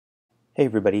Hey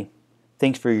everybody,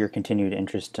 thanks for your continued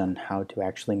interest on how to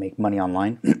actually make money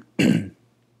online. Again,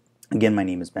 my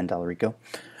name is Ben Talarico.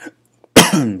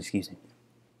 Excuse me.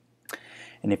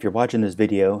 And if you're watching this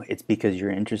video, it's because you're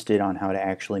interested on how to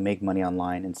actually make money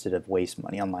online instead of waste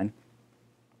money online.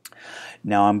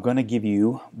 Now I'm going to give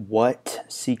you what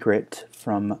secret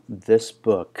from this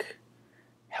book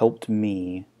helped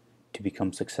me to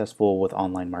become successful with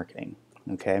online marketing.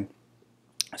 Okay?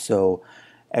 So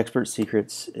Expert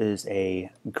Secrets is a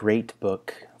great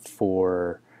book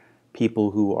for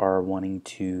people who are wanting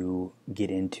to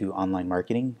get into online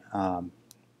marketing.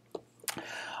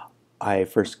 I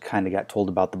first kind of got told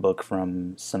about the book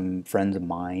from some friends of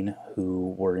mine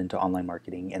who were into online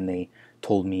marketing, and they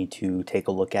told me to take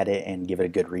a look at it and give it a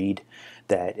good read,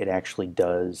 that it actually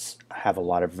does have a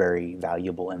lot of very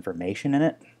valuable information in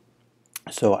it.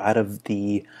 So out of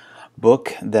the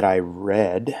book that I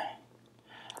read,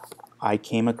 I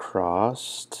came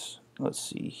across, let's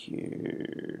see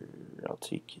here, I'll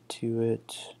take you to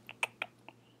it.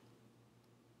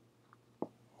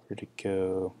 Where to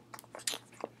go?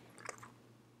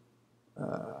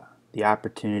 The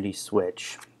Opportunity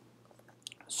Switch.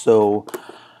 So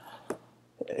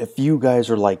if you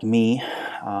guys are like me,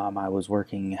 I was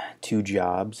working two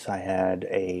jobs. I had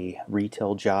a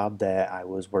retail job that I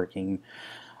was working,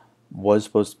 was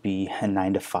supposed to be a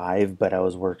 9 to 5, but I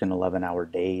was working 11-hour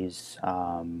days.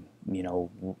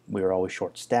 We were always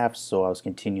short staffed, so I was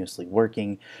continuously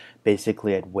working.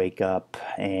 Basically, I'd wake up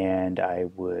and I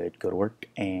would go to work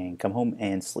and come home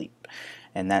and sleep.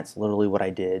 And that's literally what I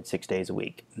did 6 days a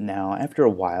week. Now, after a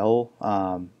while,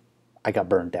 I got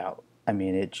burned out. I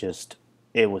mean,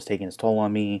 it was taking its toll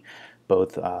on me,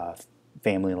 both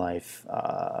family life,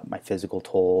 my physical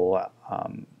toll.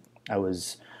 I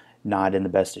was not in the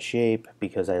best of shape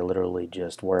because I literally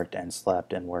just worked and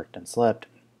slept and worked and slept.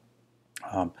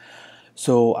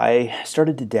 So I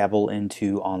started to dabble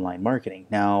into online marketing.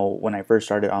 Now, when I first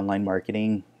started online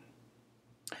marketing,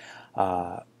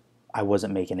 I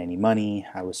wasn't making any money.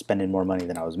 I was spending more money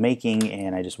than I was making,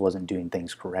 and I just wasn't doing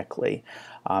things correctly.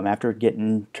 After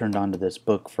getting turned on to this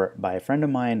book by a friend of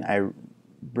mine, I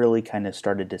really kind of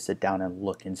started to sit down and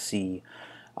look and see,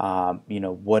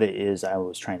 what it is I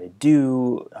was trying to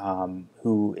do.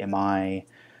 Who am I?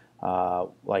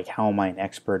 Like, how am I an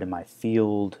expert in my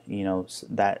field?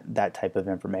 That type of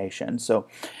information. So,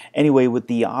 anyway, with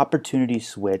the Opportunity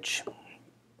Switch,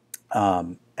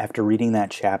 after reading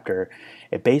that chapter,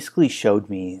 it basically showed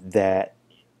me that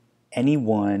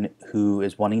anyone who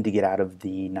is wanting to get out of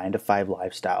the 9 to 5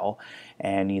 lifestyle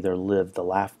and either live the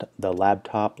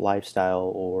laptop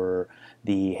lifestyle, or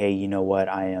the, hey, you know what,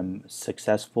 I am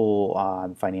successful,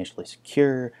 I'm financially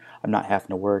secure, I'm not having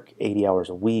to work 80 hours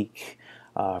a week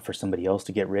for somebody else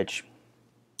to get rich.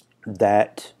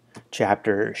 That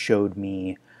chapter showed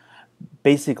me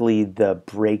basically the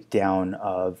breakdown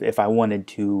of if I wanted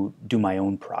to do my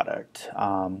own product,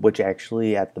 which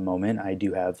actually at the moment I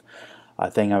do have a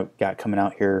thing I've got coming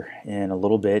out here in a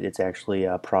little bit. It's actually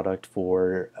a product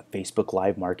for Facebook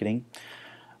Live marketing.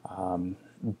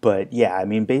 But yeah, I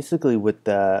mean, basically with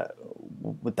the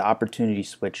Opportunity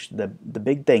Switch, the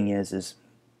big thing is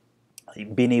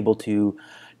being able to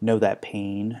know that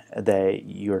pain that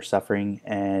you're suffering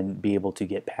and be able to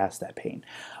get past that pain.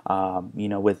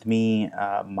 With me,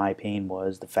 my pain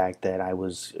was the fact that I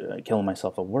was killing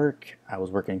myself at work. I was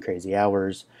working crazy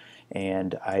hours,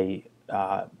 and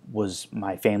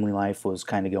my family life was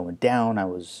kind of going down. I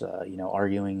was,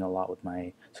 arguing a lot with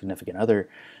my significant other,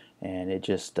 and it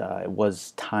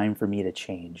was time for me to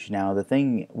change. Now, the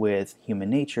thing with human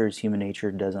nature is human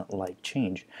nature doesn't like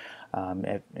change.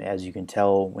 As you can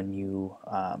tell, when you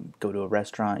go to a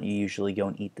restaurant, you usually go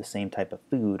and eat the same type of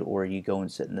food, or you go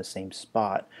and sit in the same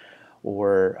spot,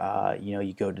 or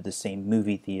you go to the same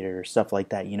movie theater, stuff like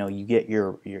that. You get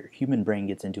your human brain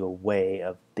gets into a way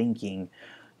of thinking,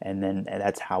 and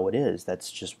that's how it is.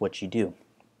 That's just what you do.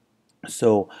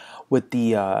 So with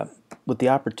the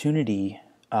Opportunity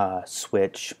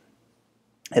Switch,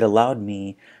 it allowed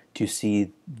me to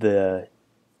see the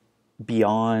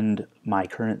beyond my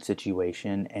current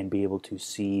situation and be able to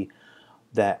see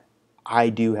that I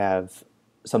do have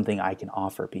something I can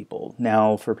offer people.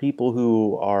 Now, for people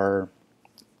who are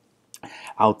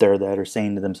out there that are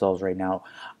saying to themselves right now,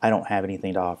 I don't have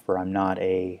anything to offer, I'm not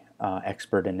a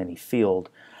expert in any field,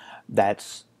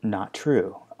 that's not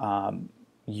true.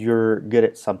 You're good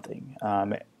at something.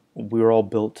 We were all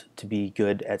built to be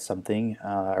good at something,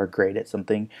 or great at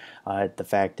something. The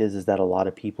fact is that a lot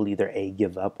of people either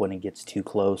give up when it gets too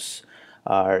close,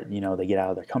 they get out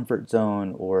of their comfort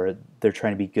zone, or they're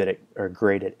trying to be good at or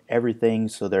great at everything,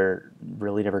 so they're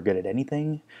really never good at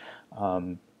anything.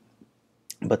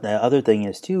 But the other thing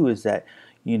is too is that,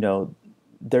 you know,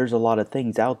 there's a lot of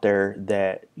things out there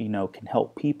that, you know, can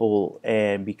help people,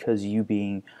 and because you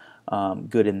being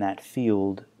good in that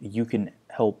field, you can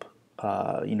help,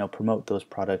 you know, promote those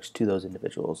products to those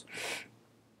individuals.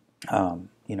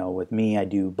 You know, with me, I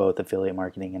do both affiliate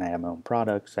marketing and I have my own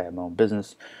products. I have my own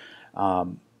business,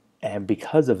 and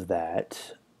because of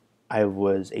that, I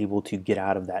was able to get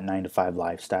out of that 9 to 5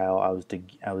 lifestyle.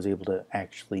 I was able to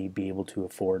actually be able to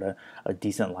afford a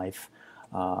decent life,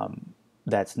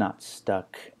 that's not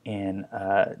stuck in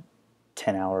a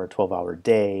 10-hour, 12-hour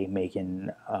day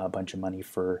making a bunch of money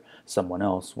for someone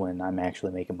else when I'm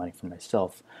actually making money for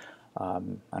myself. I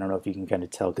don't know if you can kind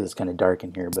of tell because it's kind of dark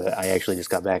in here, but I actually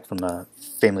just got back from a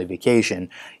family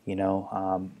vacation, you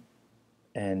know,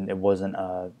 and it wasn't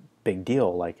a big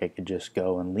deal. Like I could just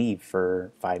go and leave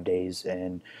for 5 days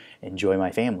and enjoy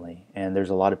my family. And there's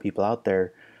a lot of people out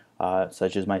there,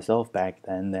 such as myself back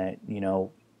then, that, you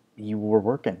know, you were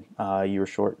working, you were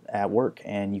short at work,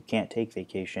 and you can't take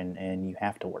vacation, and you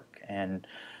have to work. And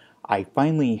I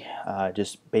finally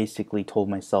just basically told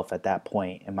myself at that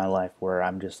point in my life where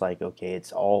I'm just like, okay,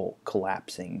 it's all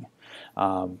collapsing.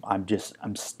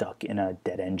 I'm stuck in a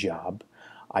dead end job.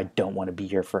 I don't want to be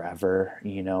here forever.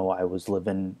 You know, I was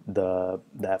living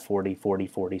that 40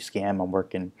 scam. I'm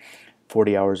working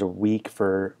 40 hours a week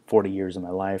for 40 years of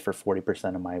my life, for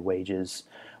 40% of my wages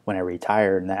when I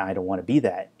retire, and I don't want to be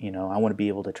that. You know, I want to be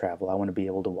able to travel. I want to be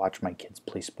able to watch my kids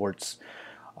play sports.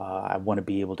 I want to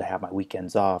be able to have my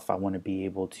weekends off. I want to be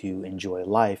able to enjoy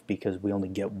life because we only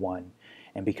get one.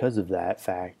 And because of that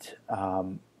fact,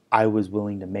 I was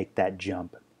willing to make that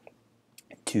jump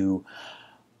to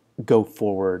go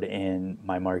forward in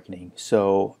my marketing.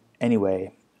 So,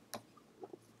 anyway,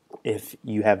 if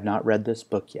you have not read this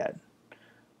book yet,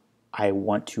 I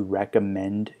want to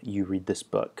recommend you read this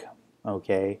book.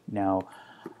 Okay, now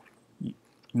you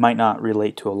might not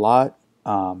relate to a lot,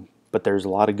 but there's a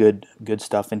lot of good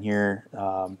stuff in here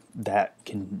that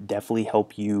can definitely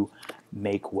help you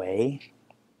make way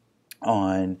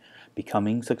on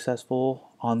becoming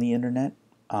successful on the internet.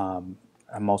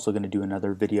 I'm also going to do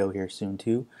another video here soon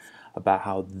too about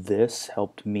how this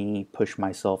helped me push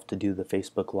myself to do the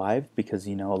Facebook Live, because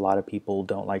you know a lot of people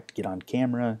don't like to get on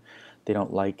camera. They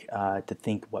don't like to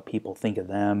think what people think of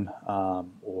them,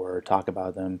 or talk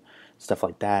about them, stuff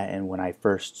like that. And when I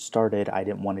first started, I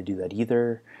didn't want to do that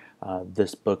either.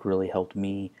 This book really helped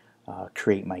me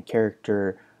create my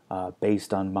character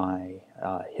based on my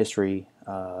history,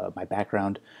 my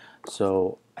background.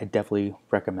 So I definitely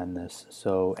recommend this.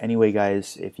 So anyway,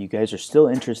 guys, if you guys are still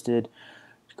interested,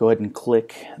 go ahead and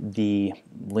click the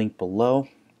link below.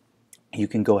 You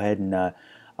can go ahead and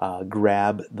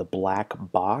grab the black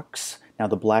box. Now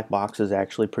the black box is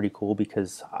actually pretty cool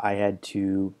because I had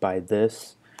to buy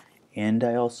this, and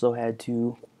I also had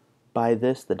to buy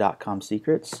this, the .com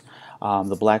secrets.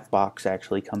 The black box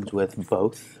actually comes with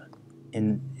both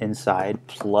inside,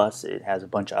 plus it has a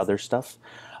bunch of other stuff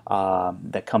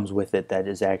that comes with it that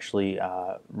is actually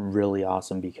really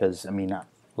awesome. Because I mean,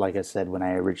 like I said, when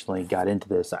I originally got into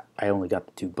this, I only got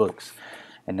the 2 books,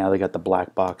 and now they got the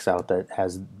black box out that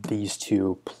has these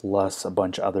 2 plus a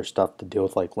bunch of other stuff to deal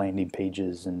with, like landing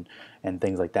pages and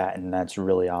things like that, and that's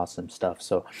really awesome stuff.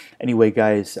 So anyway,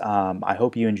 guys, I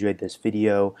hope you enjoyed this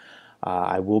video.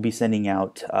 I will be sending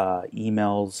out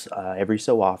emails every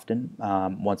so often.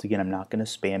 Once again, I'm not going to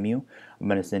spam you. I'm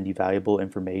going to send you valuable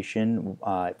information.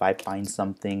 If I find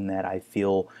something that I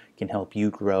feel can help you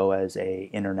grow as a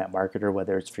internet marketer,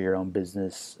 whether it's for your own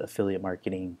business, affiliate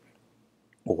marketing,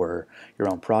 or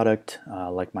your own product,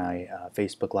 like my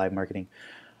Facebook Live marketing,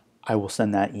 I will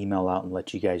send that email out and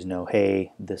let you guys know,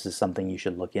 hey, this is something you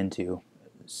should look into.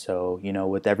 So, you know,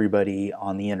 with everybody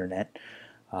on the internet,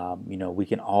 you know, we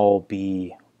can all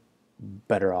be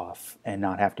better off and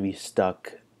not have to be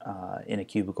stuck in a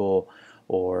cubicle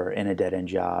or in a dead-end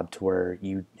job to where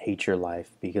you hate your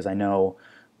life. Because I know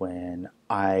when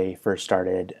I first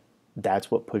started,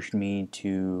 that's what pushed me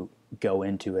to go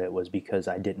into it, was because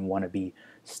I didn't want to be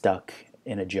stuck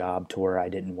in a job to where I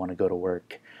didn't want to go to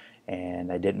work,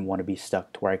 and I didn't want to be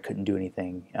stuck to where I couldn't do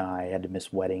anything. I had to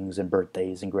miss weddings and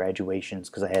birthdays and graduations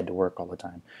because I had to work all the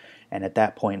time. And at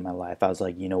that point in my life, I was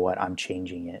like, you know what, I'm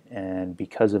changing it. And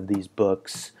because of these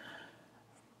books,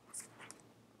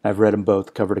 I've read them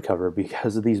both cover to cover.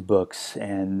 Because of these books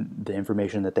and the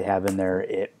information that they have in there,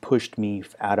 it pushed me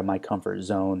out of my comfort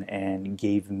zone and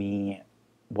gave me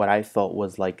what I felt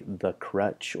was like the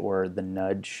crutch or the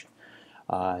nudge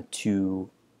to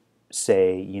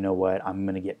say, you know what, I'm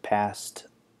going to get past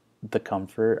the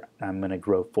comfort. I'm going to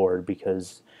grow forward,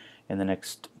 because in the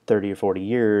next 30 or 40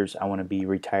 years, I want to be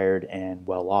retired and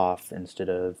well off instead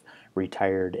of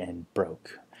retired and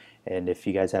broke. And if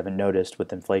you guys haven't noticed,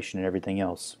 with inflation and everything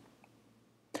else,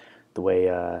 the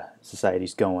way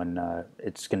society's going,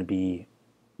 it's going to be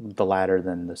the latter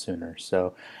than the sooner.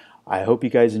 So I hope you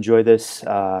guys enjoy this.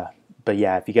 But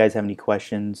yeah, if you guys have any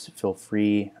questions, feel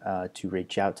free to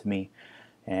reach out to me,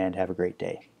 and have a great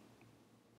day.